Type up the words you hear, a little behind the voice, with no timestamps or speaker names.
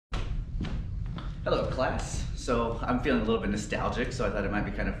Hello class. So I'm feeling a little bit nostalgic, so I thought it might be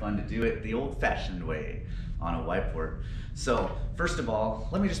kind of fun to do it the old-fashioned way on a whiteboard. So first of all,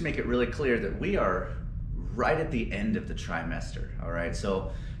 let me just make it really clear that we are right at the end of the trimester, all right?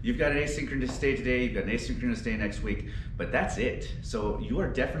 So you've got an asynchronous day today, you've got an asynchronous day next week, but that's it. So you are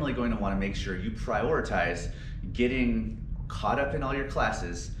definitely going to want to make sure you prioritize getting caught up in all your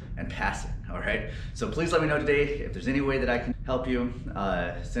classes and passing, all right? So please let me know today if there's any way that I can help you.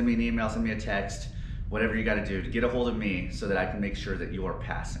 Send me an email, send me a text, whatever you gotta do to get a hold of me so that I can make sure that you are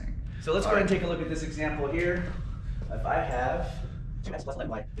passing. So let's go ahead and take a look at this example here. If I have 2x plus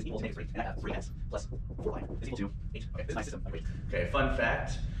 11y is equal to -3, and I have 3x plus 4y is equal to 8. Okay, this is my system. Okay, fun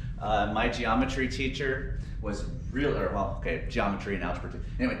fact. My geometry teacher was geometry and algebra too.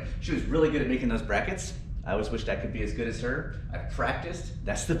 Anyway, she was really good at making those brackets. I always wished I could be as good as her. I've practiced.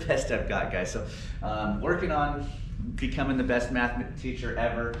 That's the best I've got, guys. So working on becoming the best math teacher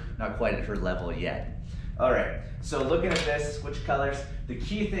ever, not quite at her level yet. All right, so looking at this, switch colors. The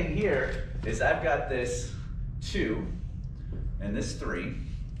key thing here is I've got this 2 and this 3,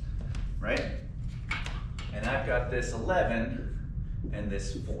 right? And I've got this 11 and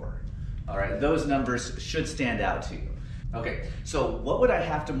this 4. All right, those numbers should stand out to you. Okay, so what would I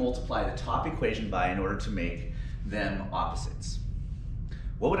have to multiply the top equation by in order to make them opposites?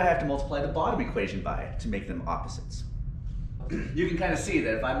 What would I have to multiply the bottom equation by to make them opposites? You can kind of see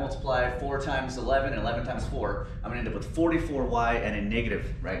that if I multiply 4 times 11 and 11 times 4, I'm going to end up with 44y and a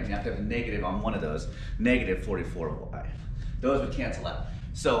negative, right? You have to have a negative on one of those, negative 44y. Those would cancel out.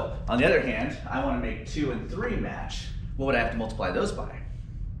 So on the other hand, I want to make 2 and 3 match. What would I have to multiply those by?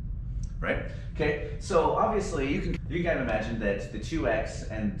 Right? Okay, so obviously you can kind of imagine that the 2x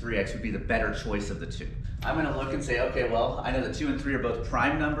and 3x would be the better choice of the two. I'm going to look and say, okay, well, I know that 2 and 3 are both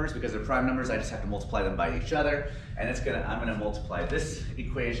prime numbers. Because they're prime numbers, I just have to multiply them by each other. And I'm going to multiply this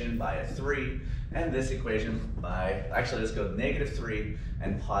equation by a 3 and this equation by, actually let's go -3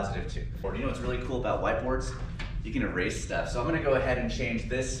 and +2. Or you know what's really cool about whiteboards? You can erase stuff. So I'm going to go ahead and change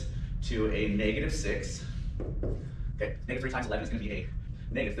this to a -6. Okay, -3 times 11 is going to be a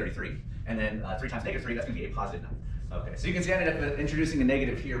 -33. And then 3 times -3, that's going to be a positive number. Okay, so you can see I ended up introducing a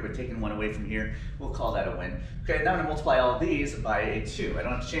negative here, but taking one away from here. We'll call that a win. Okay, now I'm going to multiply all these by a 2. I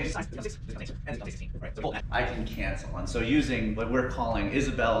don't have to change the sign. And 16, right? So I can cancel. And so using what we're calling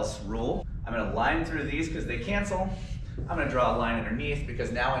Isabel's rule, I'm going to line through these because they cancel. I'm going to draw a line underneath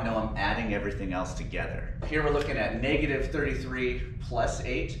because now I know I'm adding everything else together. Here we're looking at -33 plus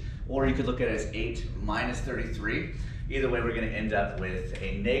 8, or you could look at it as 8 minus 33. Either way, we're going to end up with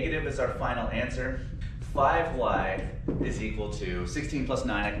a negative as our final answer. 5y is equal to 16 plus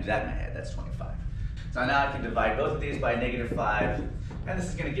 9. I can do that in my head. That's 25. So now I can divide both of these by -5, and this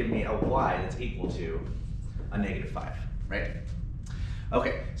is going to give me a y that's equal to a -5, right?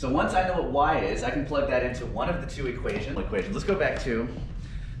 Okay, so once I know what y is, I can plug that into one of the two equations. Let's go back to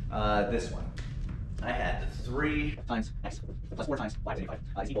this one. I had 3 times x plus 4 times y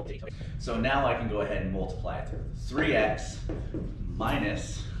is equal to 8. So now I can go ahead and multiply it through. 3x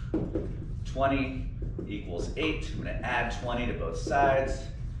minus 20 equals 8. I'm going to add 20 to both sides.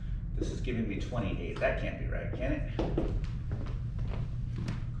 This is giving me 28. That can't be right, can it?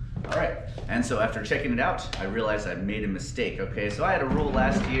 All right, and so after checking it out, I realized I made a mistake, okay? So I had a rule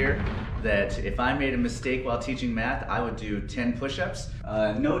last year that if I made a mistake while teaching math, I would do 10 push-ups.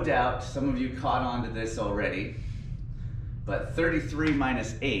 No doubt some of you caught on to this already, but 33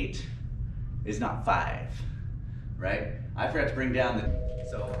 minus 8 is not 5, right? I forgot to bring down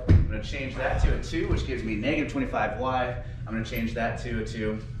so I'm going to change that to a 2, which gives me -25y. I'm going to change that to a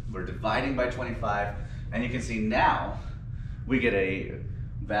 2. We're dividing by 25, and you can see now we get a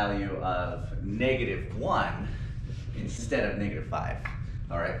value of -1 instead of -5.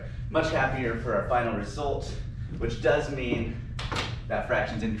 All right, much happier for our final result, which does mean that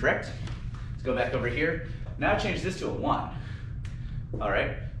fraction's incorrect. Let's go back over here. Now change this to a 1. All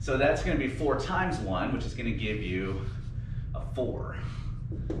right, so that's going to be 4 times 1, which is going to give you a 4.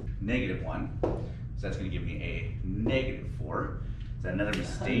 -1, so that's going to give me a -4. Is that another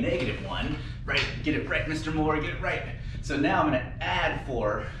mistake? -1, right? Get it right, Mr. Moore, get it right. So now I'm going to add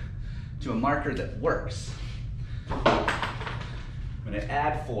 4 to a marker that works. I'm going to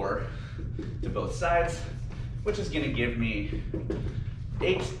add 4 to both sides, which is going to give me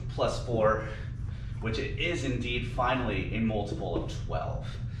 8 plus 4, which it is indeed finally a multiple of 12.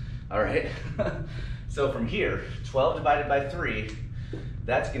 All right, so from here, 12 divided by 3,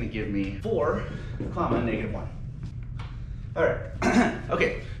 that's going to give me 4, -1. All right,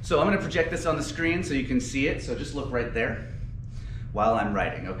 okay, so I'm going to project this on the screen so you can see it, so just look right there while I'm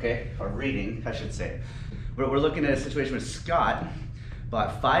writing, okay? Or reading, I should say. We're looking at a situation with Scott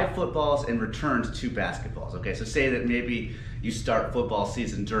bought 5 footballs and returned 2 basketballs. Okay, so say that maybe you start football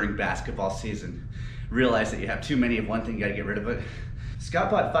season during basketball season, realize that you have too many of one thing, you gotta get rid of it. Scott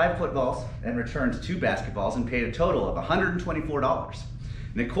bought 5 footballs and returned 2 basketballs and paid a total of $124.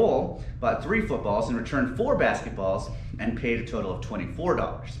 Nicole bought 3 footballs and returned 4 basketballs and paid a total of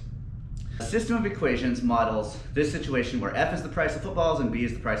 $24. A system of equations models this situation where F is the price of footballs and B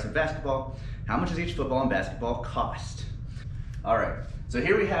is the price of basketball. How much does each football and basketball cost? All right, so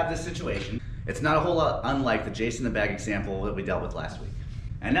here we have this situation. It's not a whole lot unlike the Jason the Bag example that we dealt with last week.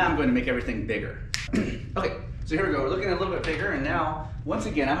 And now I'm going to make everything bigger. Okay, so here we go. We're looking at a little bit bigger, and now, once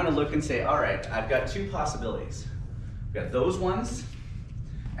again, I'm going to look and say, all right, I've got 2 possibilities. I've got those ones,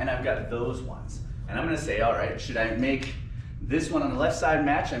 and I've got those ones. And I'm going to say, all right, should I make this one on the left side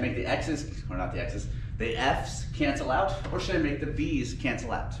match? I make the X's, or not the X's, the F's cancel out, or should I make the B's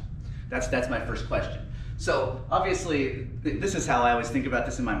cancel out? That's my first question. So obviously, this is how I always think about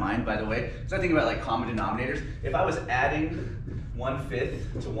this in my mind, by the way. So I think about like common denominators. If I was adding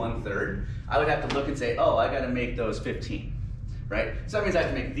 1/5 to 1/3, I would have to look and say, oh, I gotta make those 15, right? So that means I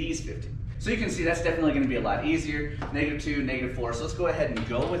have to make these 15. So you can see that's definitely gonna be a lot easier. -2, -4, so let's go ahead and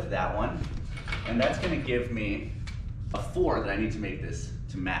go with that one. And that's gonna give me a 4 that I need to make this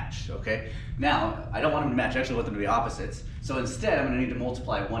to match, okay? Now, I don't want them to match, I actually want them to be opposites. So instead, I'm gonna need to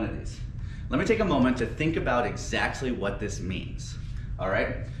multiply one of these. Let me take a moment to think about exactly what this means, all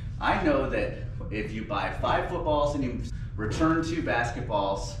right? I know that if you buy 5 footballs and you return 2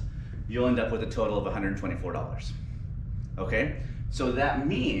 basketballs, you'll end up with a total of $124, okay? So that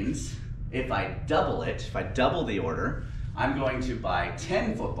means if I double it, if I double the order, I'm going to buy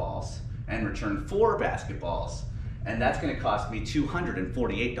 10 footballs and return 4 basketballs, and that's gonna cost me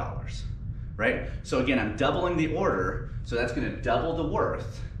 $248, right? So again, I'm doubling the order, so that's gonna double the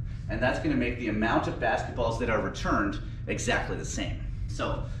worth, and that's gonna make the amount of basketballs that are returned exactly the same.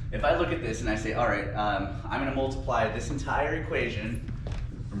 So if I look at this and I say, all right, I'm gonna multiply this entire equation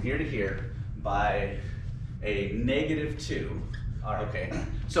from here to here by a -2. All right, okay.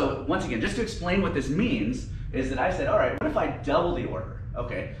 So once again, just to explain what this means, is that I said, all right, what if I double the order?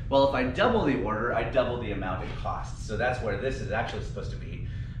 Okay, well, if I double the order, I double the amount it costs. So that's where this is actually supposed to be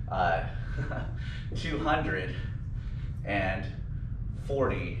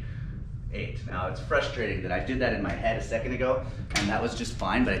 248. Now, it's frustrating that I did that in my head a second ago, and that was just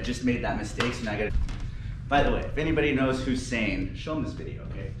fine, but I just made that mistake, so now I gotta... By the way, if anybody knows who's sane, show him this video,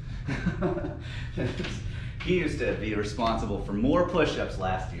 okay? He used to be responsible for more push-ups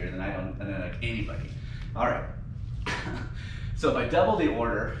last year than like anybody. All right. So if I double the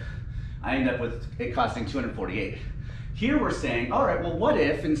order, I end up with it costing 248. Here we're saying, all right, well, what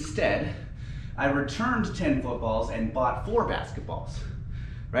if instead I returned 10 footballs and bought 4 basketballs,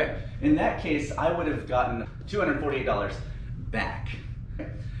 right? In that case, I would have gotten $248 back.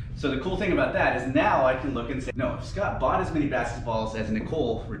 So the cool thing about that is now I can look and say, no, if Scott bought as many basketballs as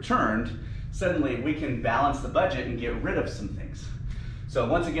Nicole returned, suddenly we can balance the budget and get rid of some things. So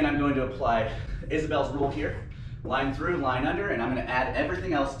once again, I'm going to apply Isabel's rule here. Line through, line under, and I'm gonna add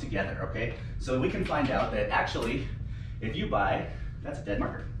everything else together, okay? So we can find out that actually, if you buy, that's a dead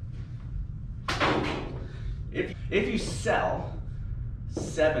marker. If you sell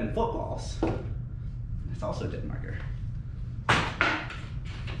 7 footballs, that's also a dead marker.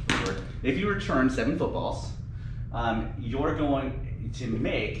 If you return 7 footballs, you're going to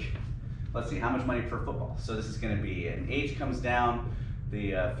make, let's see, how much money per football? So this is gonna be an 8 comes down,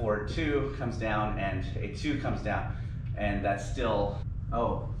 the 4-2 comes down, and a 2 comes down, and that's still,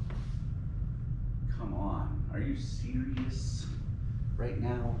 oh, come on, are you serious right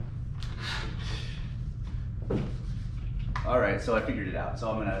now? All right, so I figured it out.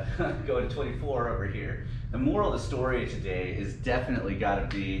 So I'm gonna go to 24 over here. The moral of the story today is definitely gotta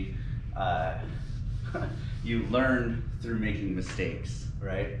be, you learn through making mistakes,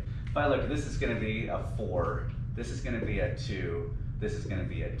 right? If I look, this is gonna be a 4, this is gonna be a 2, this is gonna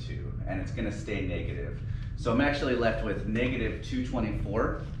be a 2, and it's gonna stay negative. So I'm actually left with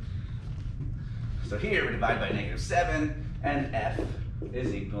 -224. So here we divide by -7, and F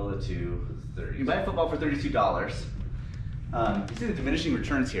is equal to 230. You buy a football for $32. You see the diminishing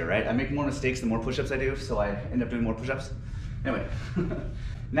returns here, right? I make more mistakes the more push-ups I do, so I end up doing more push-ups. Anyway,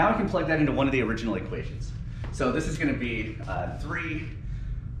 now I can plug that into one of the original equations. So this is gonna be 3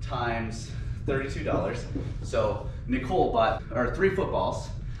 times $32. So Nicole bought 3 footballs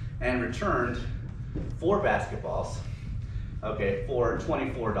and returned 4 basketballs, okay, for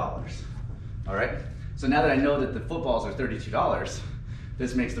 $24. All right. So now that I know that the footballs are $32,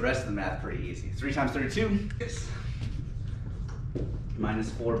 this makes the rest of the math pretty easy. 3 times 32 is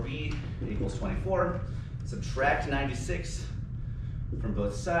minus 4b equals 24. Subtract 96 from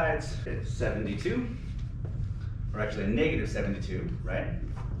both sides. It's 72, or actually a negative 72, right?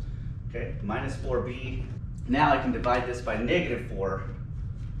 Okay, minus 4b. Now I can divide this by negative 4.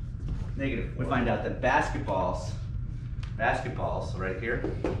 Negative 4. We find out that basketballs right here,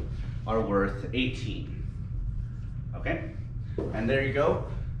 are worth 18. Okay? And there you go.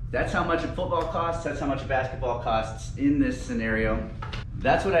 That's how much a football costs, that's how much a basketball costs in this scenario.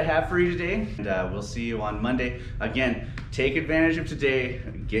 That's what I have for you today, and we'll see you on Monday. Again, take advantage of today,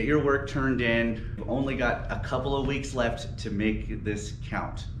 get your work turned in. We've only got a couple of weeks left to make this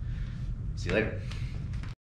count. See you later.